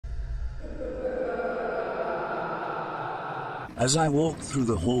As I walked through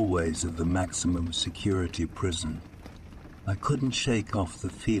the hallways of the maximum security prison, I couldn't shake off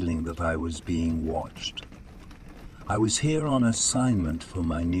the feeling that I was being watched. I was here on assignment for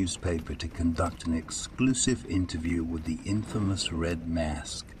my newspaper to conduct an exclusive interview with the infamous Red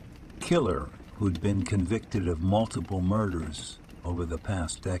Mask killer who'd been convicted of multiple murders over the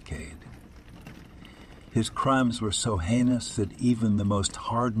past decade. His crimes were so heinous that even the most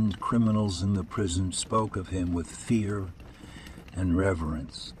hardened criminals in the prison spoke of him with fear and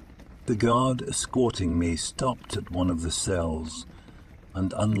reverence. The guard escorting me stopped at one of the cells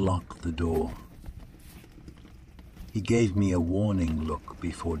and unlocked the door. He gave me a warning look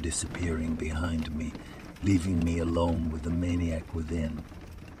before disappearing behind me, leaving me alone with the maniac within.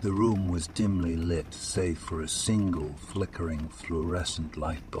 The room was dimly lit, save for a single flickering fluorescent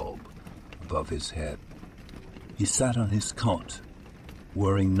light bulb above his head. He sat on his cot,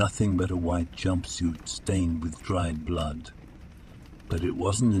 wearing nothing but a white jumpsuit stained with dried blood. But it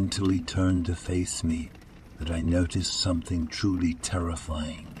wasn't until he turned to face me that I noticed something truly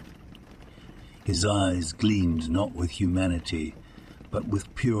terrifying. His eyes gleamed not with humanity, but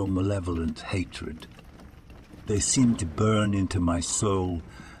with pure malevolent hatred. They seemed to burn into my soul,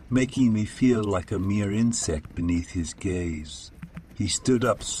 making me feel like a mere insect beneath his gaze. He stood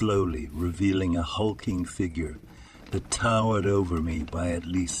up slowly, revealing a hulking figure that towered over me by at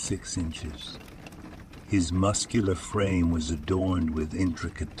least 6 inches. His muscular frame was adorned with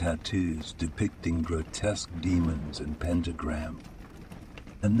intricate tattoos depicting grotesque demons and pentagram.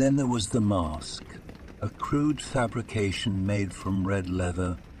 And then there was the mask, a crude fabrication made from red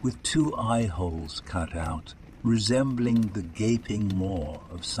leather with 2 eye holes cut out, resembling the gaping maw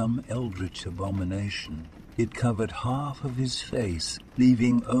of some eldritch abomination. It covered half of his face,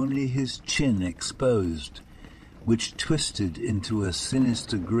 leaving only his chin exposed, which twisted into a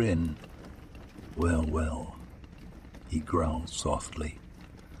sinister grin. "Well, well," he growled softly.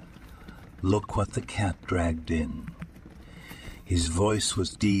 "Look what the cat dragged in." His voice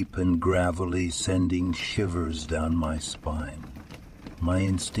was deep and gravelly, sending shivers down my spine. My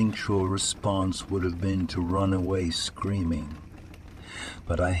instinctual response would have been to run away screaming,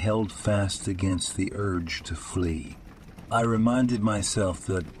 but I held fast against the urge to flee. I reminded myself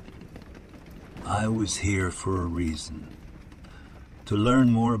that I was here for a reason, to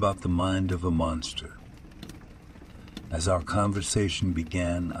learn more about the mind of a monster. As our conversation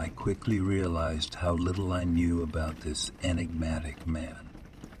began, I quickly realized how little I knew about this enigmatic man.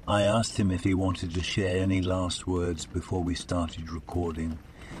 I asked him if he wanted to share any last words before we started recording,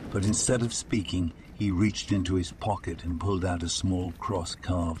 but instead of speaking, he reached into his pocket and pulled out a small cross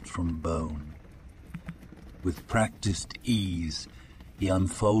carved from bone. With practiced ease, he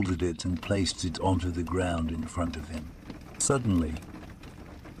unfolded it and placed it onto the ground in front of him. Suddenly,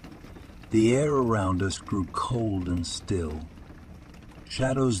 the air around us grew cold and still.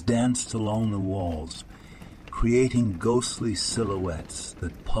 Shadows danced along the walls, creating ghostly silhouettes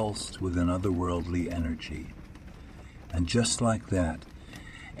that pulsed with an otherworldly energy. And just like that,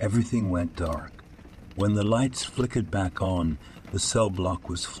 everything went dark. When the lights flickered back on, the cell block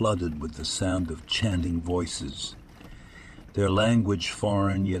was flooded with the sound of chanting voices, their language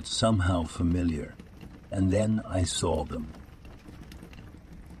foreign yet somehow familiar. And then I saw them.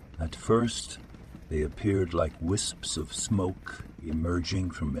 At first, they appeared like wisps of smoke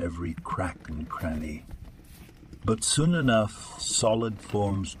emerging from every crack and cranny. But soon enough, solid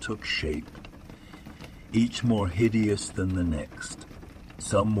forms took shape, each more hideous than the next.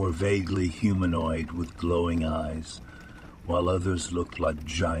 Some were vaguely humanoid with glowing eyes, while others looked like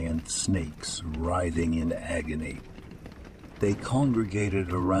giant snakes writhing in agony. They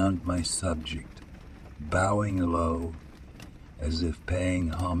congregated around my subject, bowing low, as if paying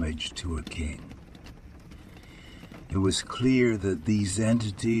homage to a king. It was clear that these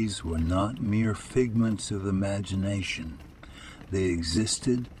entities were not mere figments of imagination. They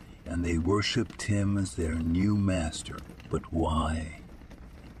existed, and they worshipped him as their new master. But why?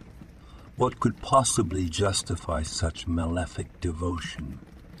 What could possibly justify such malefic devotion?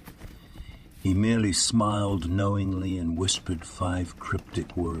 He merely smiled knowingly and whispered 5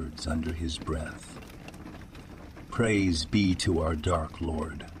 cryptic words under his breath. "Praise be to our Dark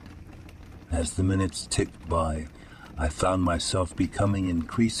Lord." As the minutes ticked by, I found myself becoming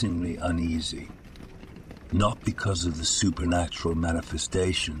increasingly uneasy. Not because of the supernatural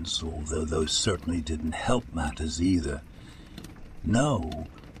manifestations, although those certainly didn't help matters either. No,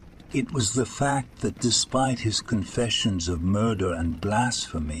 it was the fact that despite his confessions of murder and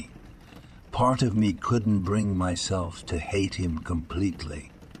blasphemy, part of me couldn't bring myself to hate him completely.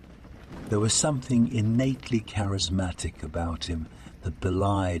 There was something innately charismatic about him that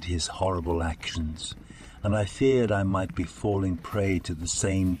belied his horrible actions, and I feared I might be falling prey to the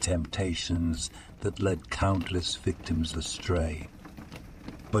same temptations that led countless victims astray.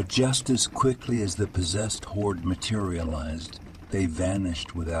 But just as quickly as the possessed horde materialized, they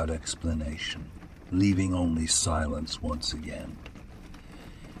vanished without explanation, leaving only silence once again.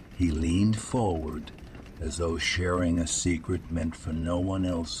 He leaned forward, as though sharing a secret meant for no one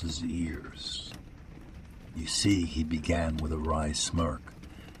else's ears. "You see," he began with a wry smirk,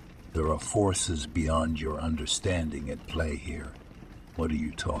 "there are forces beyond your understanding at play here. What are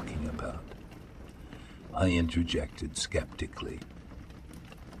you talking about?" I interjected skeptically.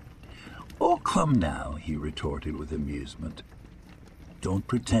 "Oh, come now," he retorted with amusement. "Don't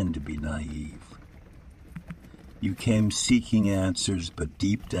pretend to be naive. You came seeking answers, but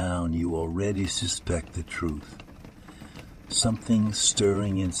deep down you already suspect the truth. Something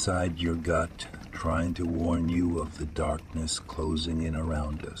stirring inside your gut, trying to warn you of the darkness closing in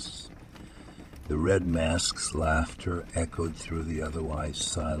around us." The red mask's laughter echoed through the otherwise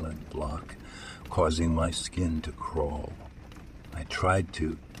silent block, causing my skin to crawl. I tried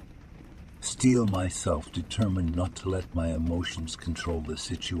to steel myself, determined not to let my emotions control the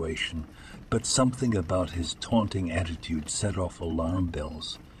situation, but something about his taunting attitude set off alarm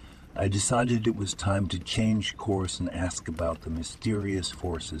bells. I decided it was time to change course and ask about the mysterious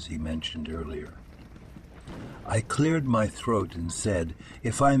forces he mentioned earlier. I cleared my throat and said,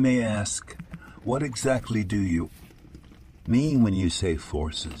 "If I may ask, what exactly do you mean when you say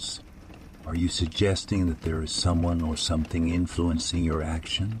forces? Are you suggesting that there is someone or something influencing your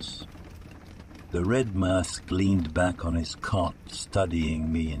actions?" The red mask leaned back on his cot, studying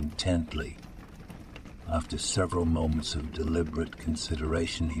me intently. After several moments of deliberate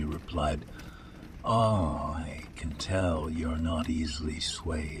consideration, he replied, I can tell you're not easily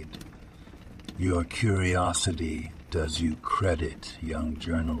swayed. Your curiosity does you credit, young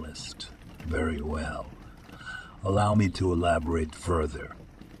journalist. Very well. Allow me to elaborate further."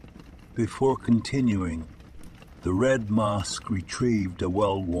 Before continuing, the red mask retrieved a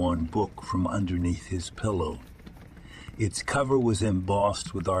well-worn book from underneath his pillow. Its cover was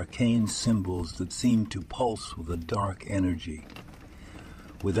embossed with arcane symbols that seemed to pulse with a dark energy.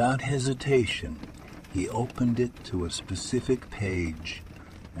 Without hesitation, he opened it to a specific page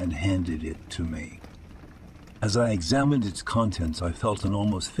and handed it to me. As I examined its contents, I felt an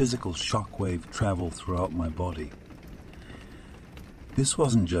almost physical shockwave travel throughout my body. This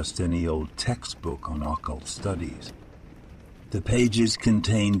wasn't just any old textbook on occult studies. The pages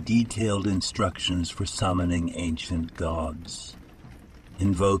contained detailed instructions for summoning ancient gods,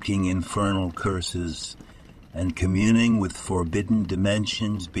 invoking infernal curses, and communing with forbidden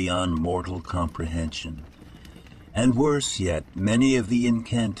dimensions beyond mortal comprehension. And worse yet, many of the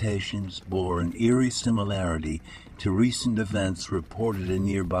incantations bore an eerie similarity to recent events reported in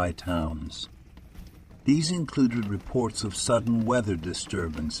nearby towns. These included reports of sudden weather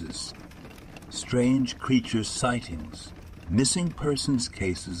disturbances, strange creature sightings, missing persons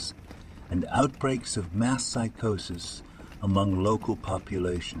cases, and outbreaks of mass psychosis among local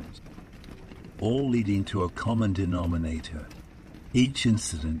populations, all leading to a common denominator. Each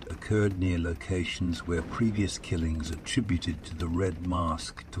incident occurred near locations where previous killings attributed to the Red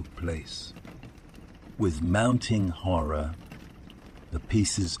Mask took place. With mounting horror, the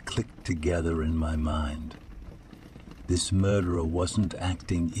pieces clicked together in my mind. This murderer wasn't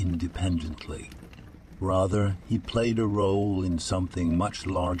acting independently. Rather, he played a role in something much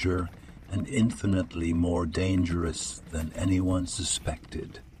larger and infinitely more dangerous than anyone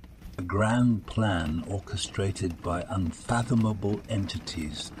suspected. A grand plan orchestrated by unfathomable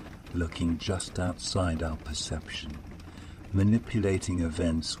entities lurking just outside our perception, manipulating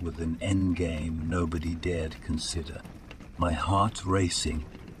events with an endgame nobody dared consider. My heart racing,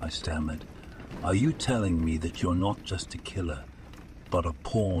 I stammered. "Are you telling me that you're not just a killer, but a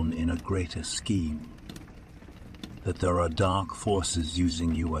pawn in a greater scheme? That there are dark forces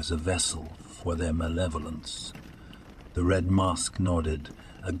using you as a vessel for their malevolence?" The Red Mask nodded,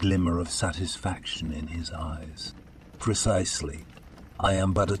 a glimmer of satisfaction in his eyes. "Precisely. I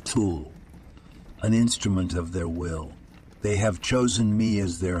am but a tool, an instrument of their will. They have chosen me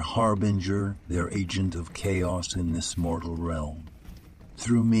as their harbinger, their agent of chaos in this mortal realm.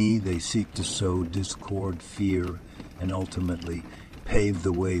 Through me, they seek to sow discord, fear, and ultimately pave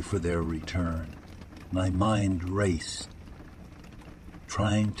the way for their return." My mind raced,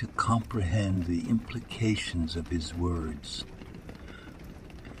 trying to comprehend the implications of his words.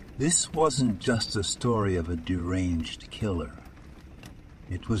 This wasn't just a story of a deranged killer.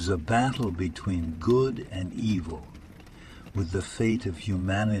 It was a battle between good and evil, with the fate of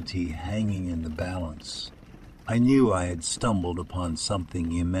humanity hanging in the balance. I knew I had stumbled upon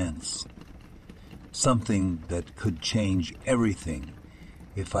something immense. something that could change everything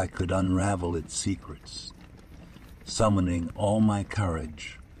if I could unravel its secrets. Summoning all my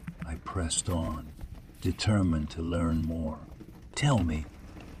courage, I pressed on, determined to learn more. "Tell me,"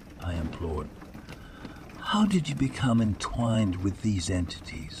 I implored, "how did you become entwined with these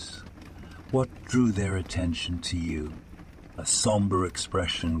entities? What drew their attention to you?" A somber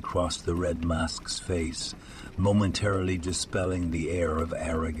expression crossed the red mask's face, momentarily dispelling the air of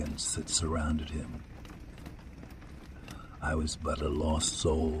arrogance that surrounded him. "I was but a lost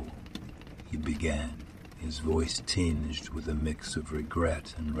soul," he began, his voice tinged with a mix of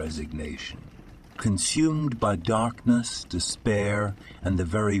regret and resignation. "Consumed by darkness, despair, and the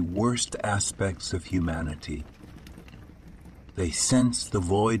very worst aspects of humanity. They sensed the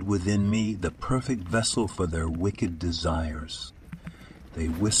void within me, the perfect vessel for their wicked desires. They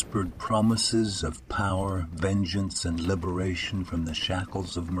whispered promises of power, vengeance, and liberation from the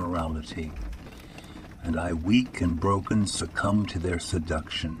shackles of morality. And I, weak and broken, succumbed to their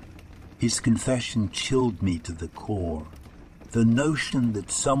seduction." His confession chilled me to the core. The notion that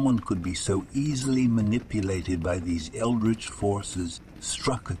someone could be so easily manipulated by these eldritch forces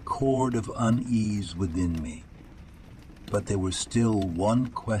struck a chord of unease within me. But there was still one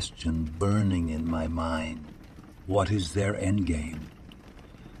question burning in my mind. What is their endgame?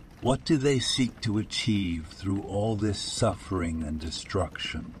 What do they seek to achieve through all this suffering and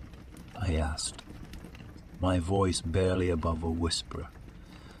destruction? I asked, my voice barely above a whisper.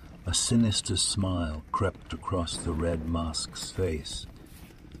 A sinister smile crept across the red mask's face,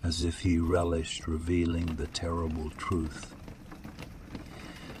 as if he relished revealing the terrible truth.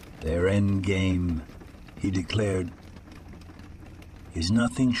 "Their end game," he declared, "is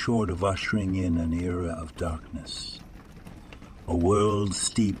nothing short of ushering in an era of darkness, a world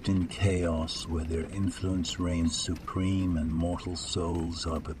steeped in chaos where their influence reigns supreme and mortal souls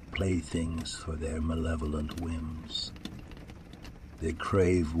are but playthings for their malevolent whims. They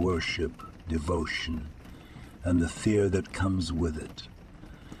crave worship, devotion, and the fear that comes with it,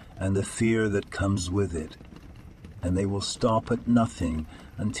 and the fear that comes with it, and they will stop at nothing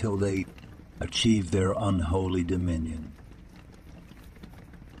until they achieve their unholy dominion."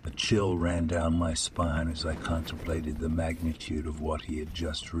 A chill ran down my spine as I contemplated the magnitude of what he had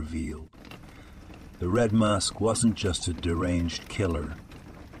just revealed. The Red Mask wasn't just a deranged killer,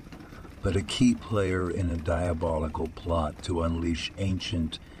 but a key player in a diabolical plot to unleash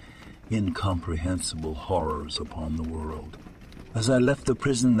ancient, incomprehensible horrors upon the world. As I left the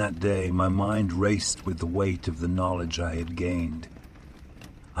prison that day, my mind raced with the weight of the knowledge I had gained.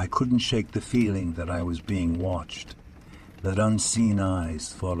 I couldn't shake the feeling that I was being watched, that unseen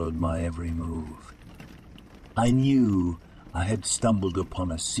eyes followed my every move. I knew I had stumbled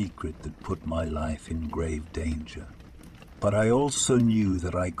upon a secret that put my life in grave danger. But I also knew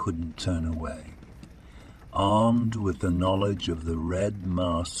that I couldn't turn away. Armed with the knowledge of the Red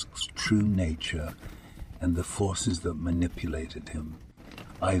Mask's true nature and the forces that manipulated him,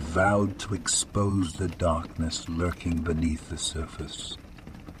 I vowed to expose the darkness lurking beneath the surface.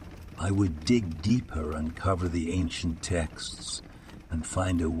 I would dig deeper, uncover the ancient texts, and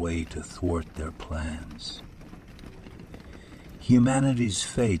find a way to thwart their plans. Humanity's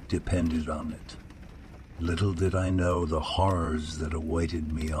fate depended on it. Little did I know the horrors that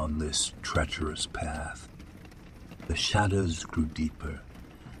awaited me on this treacherous path. The shadows grew deeper,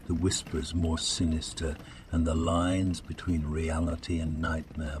 the whispers more sinister, and the lines between reality and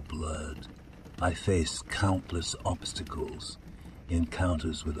nightmare blurred. I faced countless obstacles,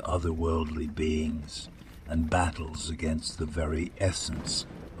 encounters with otherworldly beings, and battles against the very essence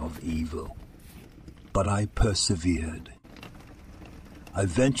of evil. But I persevered. I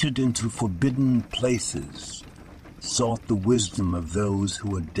ventured into forbidden places, sought the wisdom of those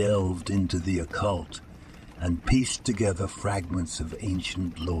who had delved into the occult, and pieced together fragments of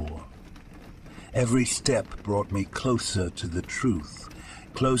ancient lore. Every step brought me closer to the truth,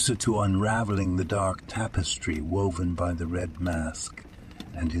 closer to unraveling the dark tapestry woven by the Red Mask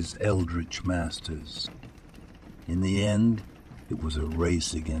and his eldritch masters. In the end, it was a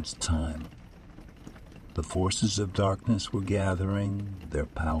race against time. The forces of darkness were gathering, their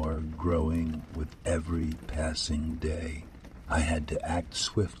power growing with every passing day. I had to act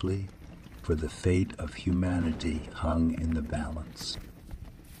swiftly, for the fate of humanity hung in the balance.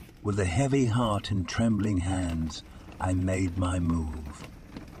 With a heavy heart and trembling hands, I made my move.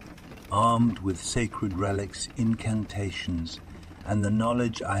 Armed with sacred relics, incantations, and the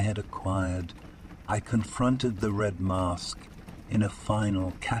knowledge I had acquired, I confronted the Red Mask in a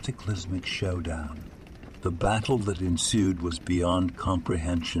final cataclysmic showdown. The battle that ensued was beyond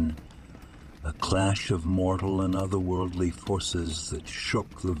comprehension, a clash of mortal and otherworldly forces that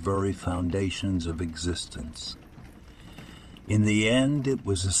shook the very foundations of existence. In the end, it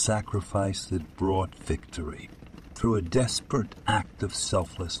was a sacrifice that brought victory. Through a desperate act of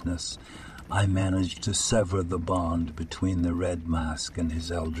selflessness, I managed to sever the bond between the Red Mask and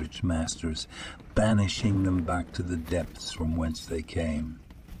his eldritch masters, banishing them back to the depths from whence they came.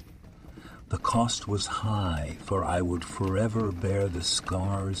 The cost was high, for I would forever bear the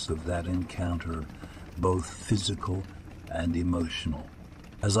scars of that encounter, both physical and emotional.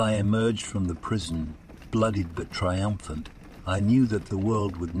 As I emerged from the prison, bloodied but triumphant, I knew that the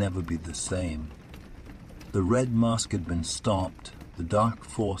world would never be the same. The Red Mask had been stopped, the dark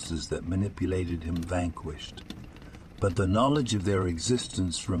forces that manipulated him vanquished, but the knowledge of their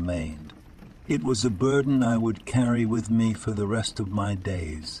existence remained. It was a burden I would carry with me for the rest of my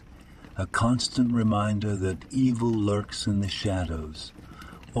days, a constant reminder that evil lurks in the shadows,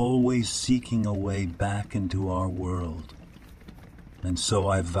 always seeking a way back into our world. And so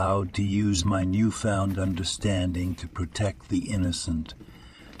I vowed to use my newfound understanding to protect the innocent,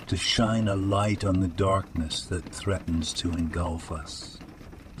 to shine a light on the darkness that threatens to engulf us.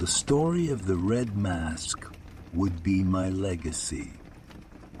 The story of the Red Mask would be my legacy,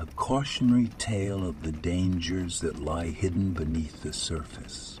 a cautionary tale of the dangers that lie hidden beneath the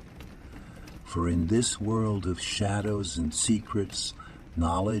surface. For in this world of shadows and secrets,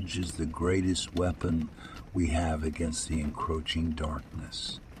 knowledge is the greatest weapon we have against the encroaching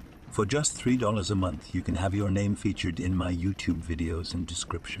darkness. For just $3 a month, you can have your name featured in my YouTube videos and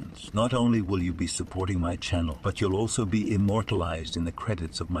descriptions. Not only will you be supporting my channel, but you'll also be immortalized in the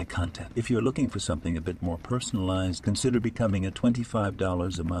credits of my content. If you're looking for something a bit more personalized, consider becoming a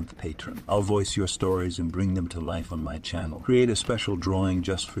 $25 a month patron. I'll voice your stories and bring them to life on my channel. Create a special drawing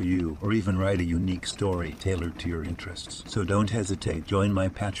just for you, or even write a unique story tailored to your interests. So don't hesitate. Join my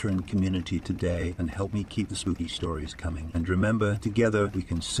patron community today and help me keep the spooky stories coming. And remember, together we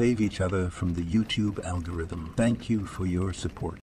can save each other from the YouTube algorithm. Thank you for your support.